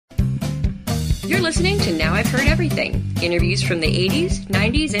You're listening to Now I've Heard Everything. Interviews from the 80s,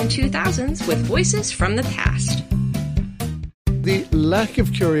 90s, and 2000s with voices from the past. The lack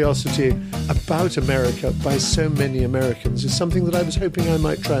of curiosity about America by so many Americans is something that I was hoping I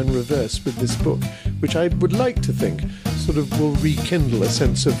might try and reverse with this book, which I would like to think sort of will rekindle a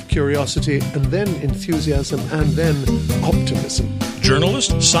sense of curiosity and then enthusiasm and then optimism.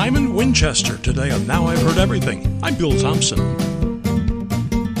 Journalist Simon Winchester today on Now I've Heard Everything. I'm Bill Thompson.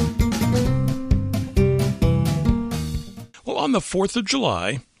 Well, on the 4th of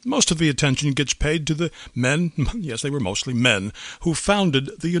July, most of the attention gets paid to the men, yes, they were mostly men, who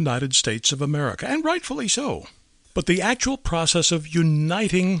founded the United States of America, and rightfully so. But the actual process of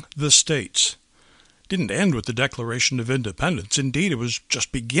uniting the states didn't end with the Declaration of Independence. Indeed, it was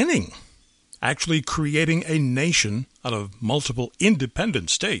just beginning. Actually creating a nation out of multiple independent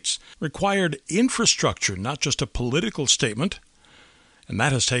states required infrastructure, not just a political statement, and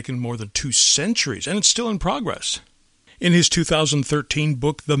that has taken more than 2 centuries, and it's still in progress. In his 2013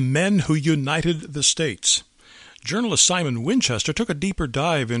 book, The Men Who United the States, journalist Simon Winchester took a deeper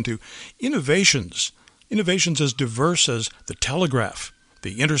dive into innovations as diverse as the telegraph,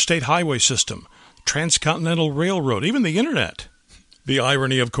 the interstate highway system, transcontinental railroad, even the internet. The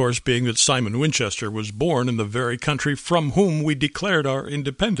irony, of course, being that Simon Winchester was born in the very country from whom we declared our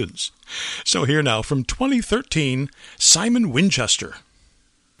independence. So here now, from 2013, Simon Winchester.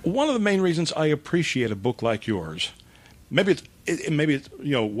 One of the main reasons I appreciate a book like yours, maybe it's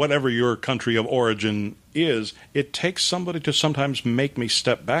whatever your country of origin is, it takes somebody to sometimes make me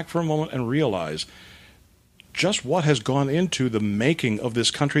step back for a moment and realize just what has gone into the making of this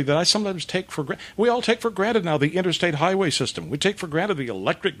country that I sometimes take for granted. We all take for granted now the interstate highway system. We take for granted the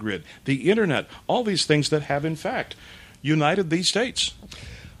electric grid, the internet, all these things that have, in fact, united these states.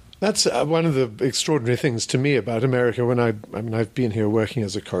 That's one of the extraordinary things to me about America. I've been here working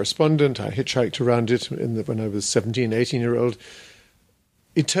as a correspondent. I hitchhiked around it when I was 17, 18-year-old,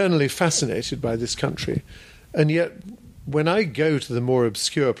 eternally fascinated by this country. And yet, when I go to the more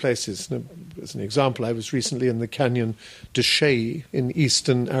obscure places, as an example, I was recently in the Canyon de Chelly in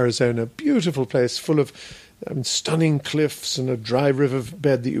eastern Arizona, beautiful place full of stunning cliffs and a dry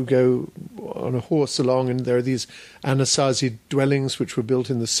riverbed that you go on a horse along, and there are these Anasazi dwellings which were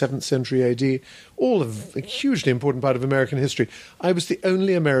built in the 7th century AD, all of a hugely important part of American history. I was the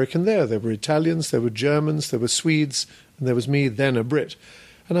only American there. There were Italians, there were Germans, there were Swedes, and there was me, then a Brit.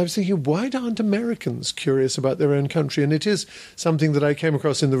 And I was thinking, why aren't Americans curious about their own country? And it is something that I came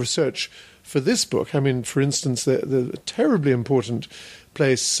across in the research for this book. I mean, for instance, the terribly important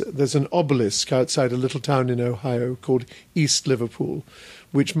place, there's an obelisk outside a little town in Ohio called East Liverpool,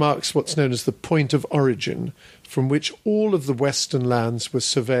 which marks what's known as the point of origin, from which all of the western lands were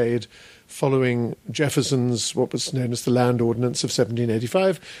surveyed following Jefferson's, what was known as the Land Ordinance of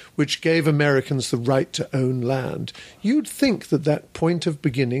 1785, which gave Americans the right to own land. You'd think that that point of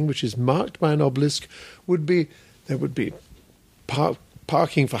beginning, which is marked by an obelisk, there would be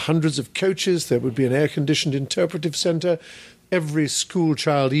parking for hundreds of coaches, there would be an air-conditioned interpretive centre. Every school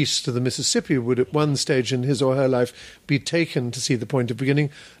child east of the Mississippi would at one stage in his or her life be taken to see the point of beginning.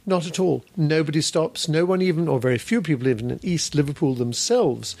 Not at all. Nobody stops. No one even, or very few people even in East Liverpool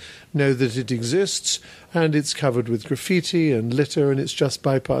themselves, know that it exists, and it's covered with graffiti and litter, and it's just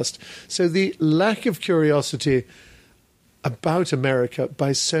bypassed. So the lack of curiosity about America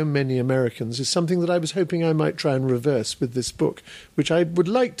by so many Americans is something that I was hoping I might try and reverse with this book, which I would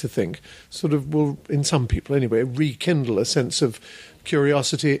like to think sort of will, in some people anyway, rekindle a sense of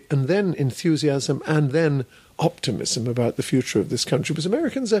curiosity and then enthusiasm and then optimism about the future of this country. Because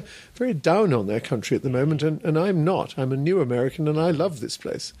Americans are very down on their country at the moment, and I'm not. I'm a new American, and I love this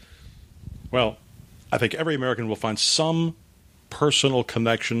place. Well, I think every American will find some personal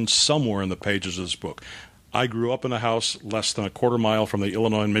connection somewhere in the pages of this book. I grew up in a house less than a quarter mile from the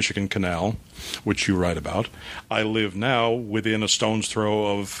Illinois and Michigan Canal, which you write about. I live now within a stone's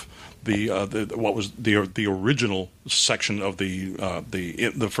throw of what was the original section of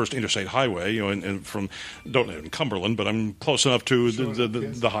the first interstate highway. And from don't live in Cumberland, but I'm close enough to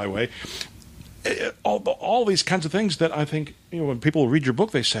the highway. All these kinds of things that I think when people read your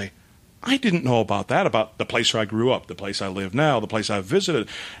book, they say, I didn't know about that, about the place where I grew up, the place I live now, the place I've visited.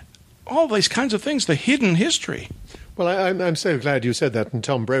 All these kinds of things, the hidden history. Well, I'm so glad you said that. And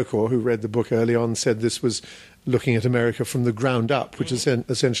Tom Brokaw, who read the book early on, said this was looking at America from the ground up, which is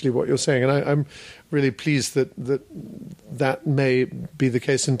essentially what you're saying. And I'm really pleased that may be the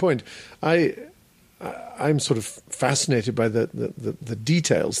case in point. I I'm sort of fascinated by the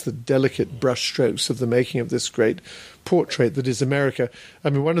details, the delicate brushstrokes of the making of this great portrait that is America. I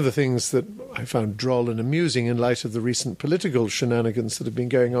mean, one of the things that I found droll and amusing in light of the recent political shenanigans that have been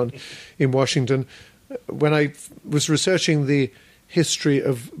going on in Washington, when I was researching the history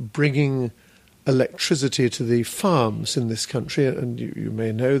of bringing electricity to the farms in this country, and you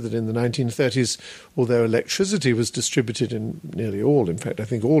may know that in the 1930s, although electricity was distributed in nearly all, in fact, I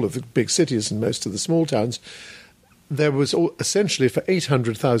think all of the big cities and most of the small towns, there was essentially for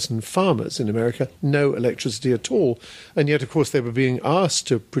 800,000 farmers in America no electricity at all. And yet, of course, they were being asked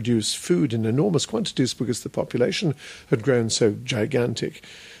to produce food in enormous quantities because the population had grown so gigantic.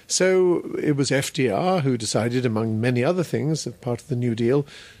 So it was FDR who decided, among many other things, as part of the New Deal,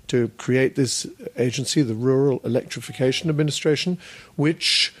 to create this agency, the Rural Electrification Administration,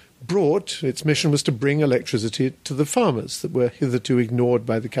 which brought, its mission was to bring electricity to the farmers that were hitherto ignored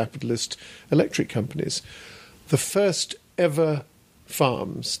by the capitalist electric companies. The first ever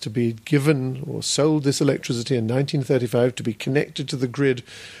farms to be given or sold this electricity in 1935 to be connected to the grid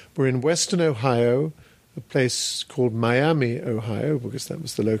were in Western Ohio, a place called Miami, Ohio, because that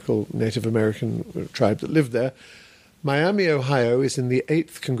was the local Native American tribe that lived there. Miami, Ohio is in the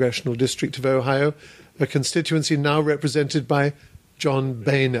 8th Congressional District of Ohio, a constituency now represented by John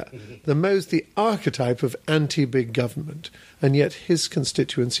Boehner, the archetype of anti-big government. And yet his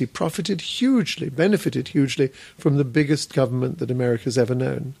constituency benefited hugely from the biggest government that America's ever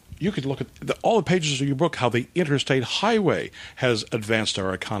known. You could look at all the pages of your book, how the interstate highway has advanced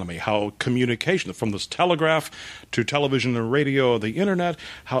our economy, how communication, from this telegraph to television and radio, the internet,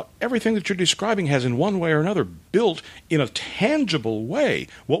 how everything that you're describing has in one way or another built in a tangible way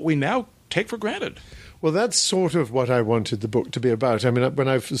what we now take for granted. Well, that's sort of what I wanted the book to be about. I mean, when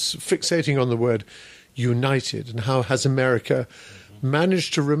I was fixating on the word united and how has America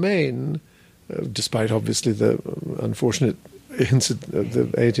managed to remain, despite obviously the unfortunate incident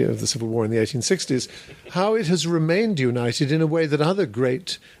of the Civil War in the 1860s, how it has remained united in a way that other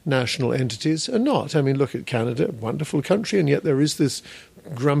great national entities are not. I mean, look at Canada, a wonderful country, and yet there is this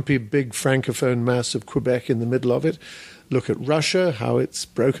grumpy, big francophone mass of Quebec in the middle of it. Look at Russia, how it's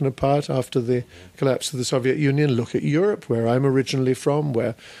broken apart after the collapse of the Soviet Union. Look at Europe, where I'm originally from,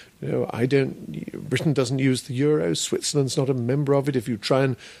 where Britain doesn't use the euro. Switzerland's not a member of it. If you try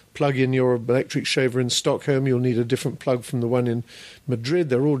and plug in your electric shaver in Stockholm, you'll need a different plug from the one in Madrid.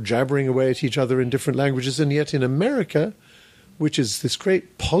 They're all jabbering away at each other in different languages. And yet in America, which is this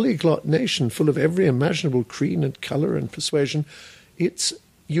great polyglot nation full of every imaginable creed and colour and persuasion, it's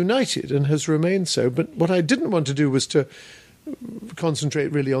united and has remained so. But what I didn't want to do was to concentrate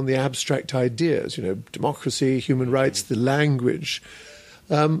really on the abstract ideas, democracy, human rights, the language.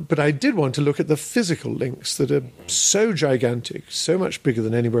 But I did want to look at the physical links that are so gigantic, so much bigger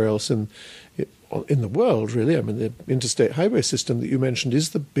than anywhere else in the world, really. I mean, the interstate highway system that you mentioned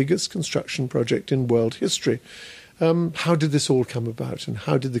is the biggest construction project in world history. How did this all come about, and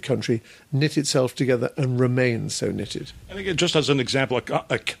how did the country knit itself together and remain so knitted? And again, just as an example,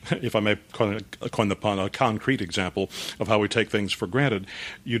 if I may coin the pun, a concrete example of how we take things for granted,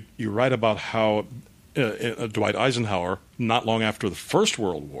 you write about how Dwight Eisenhower, not long after the First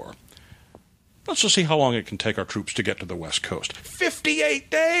World War, let's just see how long it can take our troops to get to the West Coast.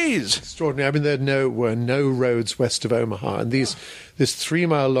 58 days! Extraordinary. I mean, there were no roads west of Omaha, and this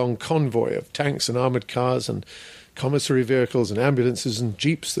 3-mile-long convoy of tanks and armoured cars and commissary vehicles and ambulances and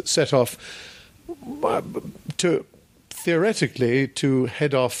jeeps that set off theoretically to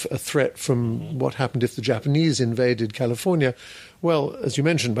head off a threat from what happened if the Japanese invaded California. Well, as you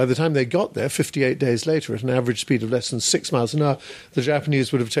mentioned, by the time they got there, 58 days later, at an average speed of less than 6 miles an hour, the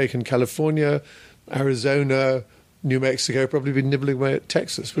Japanese would have taken California, Arizona, New Mexico, probably been nibbling away at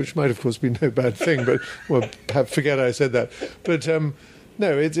Texas, which might, of course, be no bad thing, but forget I said that. But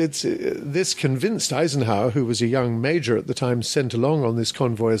no, this convinced Eisenhower, who was a young major at the time, sent along on this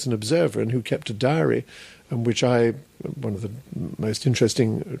convoy as an observer and who kept a diary, which one of the most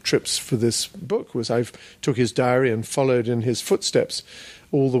interesting trips for this book was I took his diary and followed in his footsteps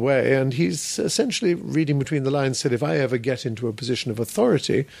all the way. And he's essentially, reading between the lines, said, if I ever get into a position of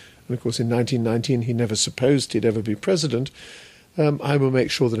authority, and of course in 1919 he never supposed he'd ever be president, I will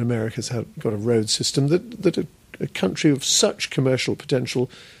make sure that America's got a road system that a country of such commercial potential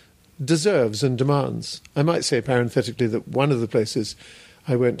deserves and demands. I might say parenthetically that one of the places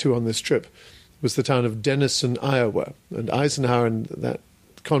I went to on this trip was the town of Denison, Iowa. And Eisenhower and that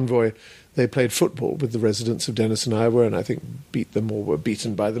convoy, they played football with the residents of Denison, Iowa, and I think beat them or were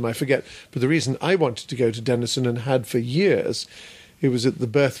beaten by them, I forget. But the reason I wanted to go to Denison and had for years, it was at the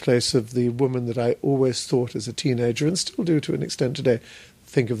birthplace of the woman that I always thought as a teenager, and still do to an extent today,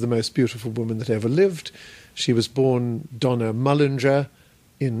 think of the most beautiful woman that ever lived. She was born Donna Mullinger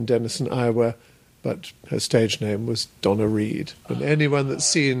in Denison, Iowa, but her stage name was Donna Reed. And anyone that's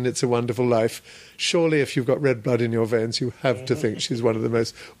seen It's a Wonderful Life, surely if you've got red blood in your veins, you have to think she's one of the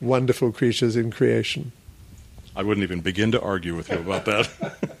most wonderful creatures in creation. I wouldn't even begin to argue with you about that.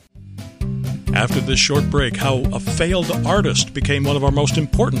 After this short break, how a failed artist became one of our most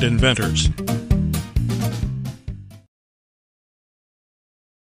important inventors.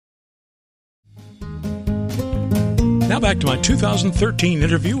 Now back to my 2013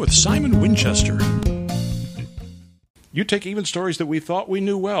 interview with Simon Winchester. You take even stories that we thought we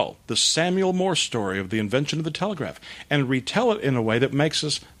knew well, the Samuel Morse story of the invention of the telegraph, and retell it in a way that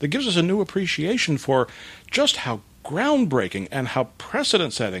gives us a new appreciation for just how groundbreaking and how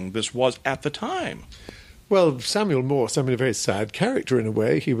precedent-setting this was at the time. Well, Samuel Morse, a very sad character in a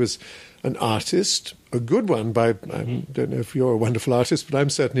way. He was an artist, a good one. I don't know if you're a wonderful artist, but I'm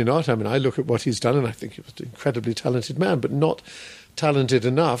certainly not. I look at what he's done, and I think he was an incredibly talented man, but not talented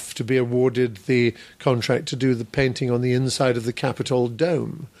enough to be awarded the contract to do the painting on the inside of the Capitol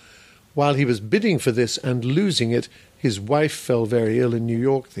dome. While he was bidding for this and losing it, his wife fell very ill in New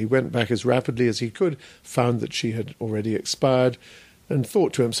York. He went back as rapidly as he could, found that she had already expired, and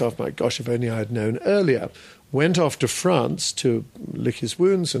thought to himself, my gosh, if only I had known earlier. Went off to France to lick his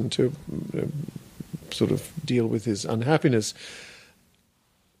wounds and to sort of deal with his unhappiness.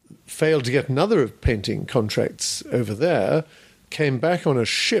 Failed to get another of painting contracts over there, came back on a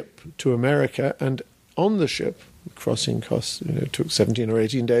ship to America, and on the ship, crossing costs, took 17 or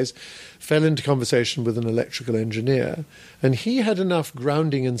 18 days, fell into conversation with an electrical engineer. And he had enough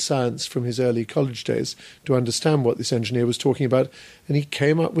grounding in science from his early college days to understand what this engineer was talking about. And he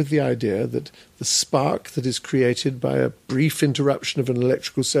came up with the idea that the spark that is created by a brief interruption of an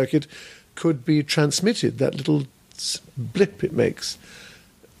electrical circuit could be transmitted, that little blip it makes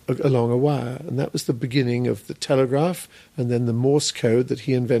along a wire. And that was the beginning of the telegraph and then the Morse code that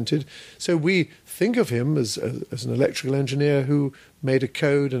he invented. So we think of him as an electrical engineer who made a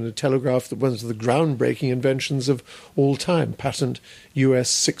code and a telegraph that was one of the groundbreaking inventions of all time. Patent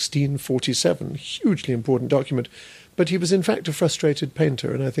US 1647, hugely important document. But he was in fact a frustrated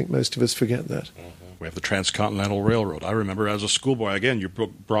painter, and I think most of us forget that. We have the Transcontinental Railroad. I remember as a schoolboy, again, you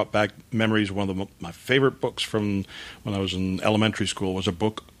brought back memories. One of my favorite books from when I was in elementary school was a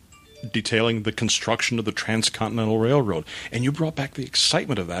book detailing the construction of the Transcontinental Railroad. And you brought back the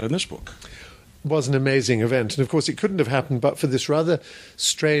excitement of that in this book. It was an amazing event. And of course, it couldn't have happened but for this rather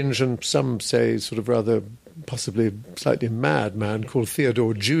strange and some say sort of rather possibly slightly mad man called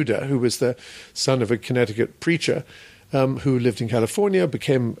Theodore Judah, who was the son of a Connecticut preacher who lived in California,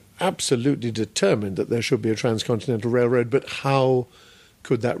 became absolutely determined that there should be a transcontinental railroad. But how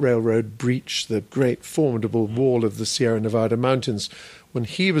could that railroad breach the great formidable wall of the Sierra Nevada mountains when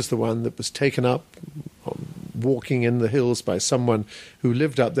he was the one that was taken up walking in the hills by someone who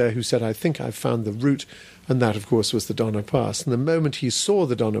lived up there who said, I think I've found the route, and that, of course, was the Donner Pass. And the moment he saw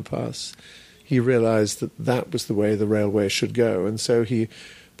the Donner Pass, he realized that that was the way the railway should go. And so he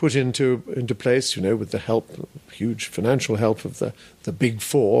put into place, with the help, huge financial help of the big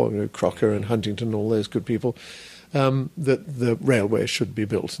four, Crocker and Huntington and all those good people, that the railway should be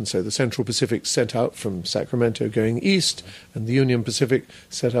built. And so the Central Pacific set out from Sacramento going east, and the Union Pacific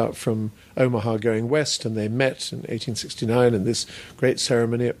set out from Omaha going west, and they met in 1869 in this great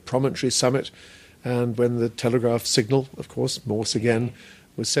ceremony at Promontory Summit. And when the telegraph signal, of course, Morse again,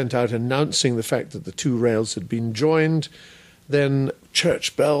 was sent out announcing the fact that the two rails had been joined, then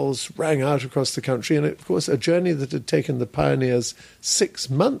church bells rang out across the country. And, of course, a journey that had taken the pioneers 6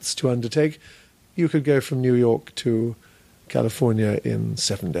 months to undertake, you could go from New York to California in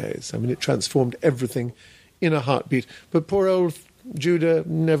 7 days. It transformed everything in a heartbeat. But poor old Judah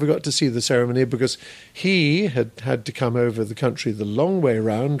never got to see the ceremony because he had to come over the country the long way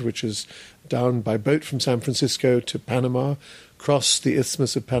round, which is down by boat from San Francisco to Panama, cross the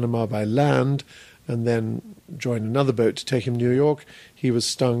Isthmus of Panama by land, and then join another boat to take him to New York. He was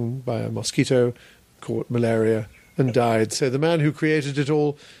stung by a mosquito, caught malaria, and died. So the man who created it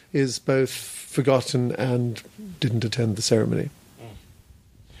all is both forgotten and didn't attend the ceremony.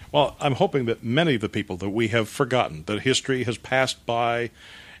 Well, I'm hoping that many of the people that we have forgotten, that history has passed by,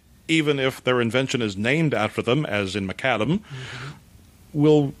 even if their invention is named after them, as in macadam,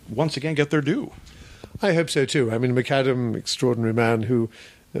 will once again get their due. I hope so too. Macadam, extraordinary man who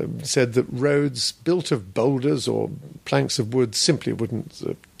said that roads built of boulders or planks of wood simply wouldn't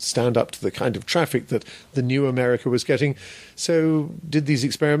stand up to the kind of traffic that the new America was getting. So did these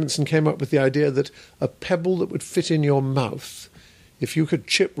experiments and came up with the idea that a pebble that would fit in your mouth, if you could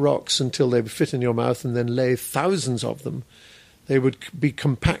chip rocks until they would fit in your mouth and then lay thousands of them, they would be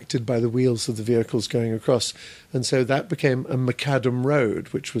compacted by the wheels of the vehicles going across. And so that became a macadam road,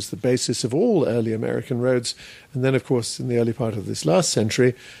 which was the basis of all early American roads. And then, of course, in the early part of this last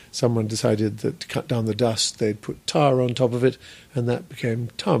century, someone decided that to cut down the dust, they'd put tar on top of it, and that became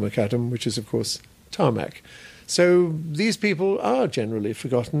tar macadam, which is, of course, tarmac. So these people are generally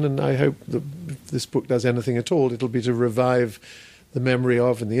forgotten, and I hope that if this book does anything at all, it'll be to revive the memory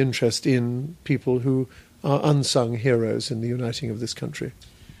of and the interest in people who are unsung heroes in the uniting of this country.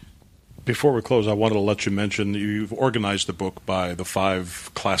 Before we close, I wanted to let you mention that you've organized the book by the 5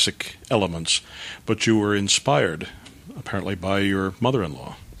 classic elements, but you were inspired, apparently, by your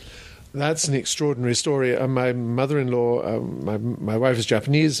mother-in-law. That's an extraordinary story. My mother-in-law, my wife is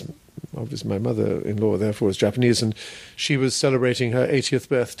Japanese. Obviously, my mother-in-law, therefore, is Japanese, and she was celebrating her 80th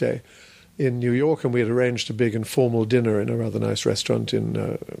birthday in New York, and we had arranged a big and formal dinner in a rather nice restaurant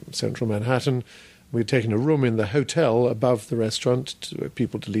in central Manhattan. We'd taken a room in the hotel above the restaurant to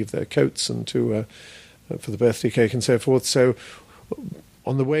people to leave their coats and to for the birthday cake and so forth. So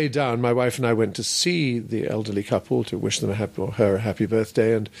on the way down, my wife and I went to see the elderly couple to wish them her a happy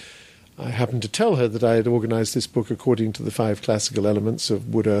birthday, and I happened to tell her that I had organized this book according to the 5 classical elements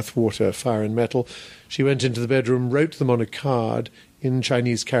of wood, earth, water, fire, and metal. She went into the bedroom, wrote them on a card in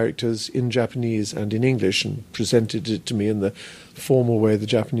Chinese characters, in Japanese, and in English, and presented it to me in the formal way the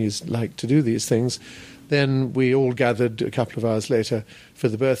Japanese like to do these things. Then we all gathered a couple of hours later for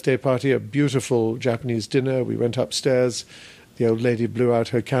the birthday party, a beautiful Japanese dinner. We went upstairs. The old lady blew out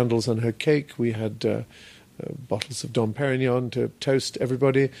her candles on her cake. We had bottles of Dom Perignon to toast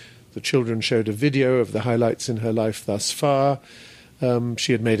everybody. The children showed a video of the highlights in her life thus far.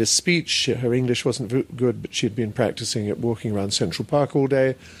 She had made a speech. Her English wasn't good, but she had been practicing at walking around Central Park all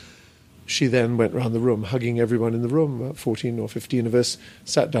day. She then went round the room, hugging everyone in the room, about 14 or 15 of us,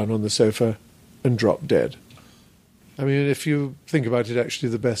 sat down on the sofa and dropped dead. I mean, if you think about it, actually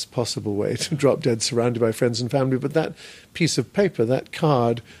the best possible way to drop dead surrounded by friends and family. But that piece of paper, that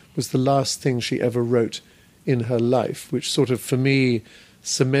card, was the last thing she ever wrote in her life, which sort of, for me,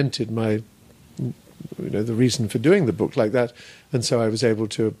 cemented my, the reason for doing the book like that. And so I was able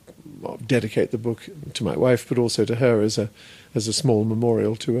to dedicate the book to my wife, but also to her as a small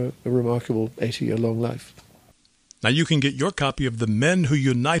memorial to a remarkable 80-year-long life. Now you can get your copy of The Men Who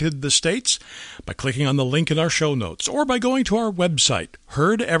United the States by clicking on the link in our show notes or by going to our website,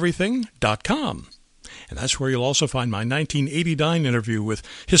 heardeverything.com. And that's where you'll also find my 1989 interview with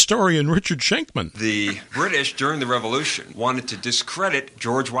historian Richard Schenkman. The British, during the Revolution, wanted to discredit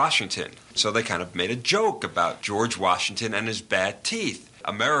George Washington. So they kind of made a joke about George Washington and his bad teeth.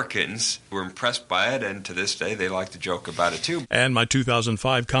 Americans were impressed by it, and to this day they like to joke about it too. And my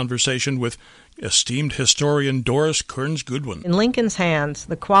 2005 conversation with esteemed historian Doris Kearns Goodwin. In Lincoln's hands,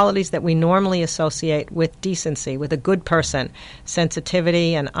 the qualities that we normally associate with decency, with a good person,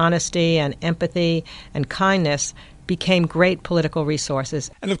 sensitivity and honesty and empathy and kindness, became great political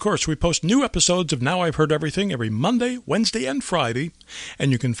resources. And of course, we post new episodes of Now I've Heard Everything every Monday, Wednesday, and Friday,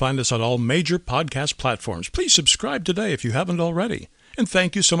 and you can find us on all major podcast platforms. Please subscribe today if you haven't already. And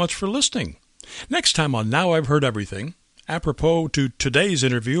thank you so much for listening. Next time on Now I've Heard Everything, apropos to today's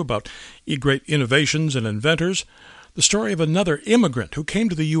interview about great innovations and inventors, the story of another immigrant who came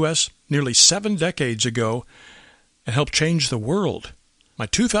to the U.S. nearly 7 decades ago and helped change the world. My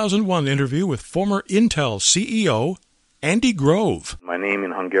 2001 interview with former Intel CEO Andy Grove. My name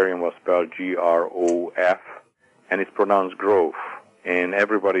in Hungarian was spelled G-R-O-F, and it's pronounced Grove. And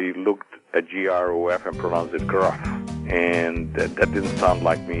everybody looked at G-R-O-F and pronounced it Gruff. And that didn't sound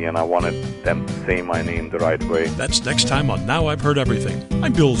like me, and I wanted them to say my name the right way. That's next time on Now I've Heard Everything.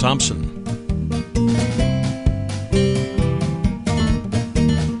 I'm Bill Thompson.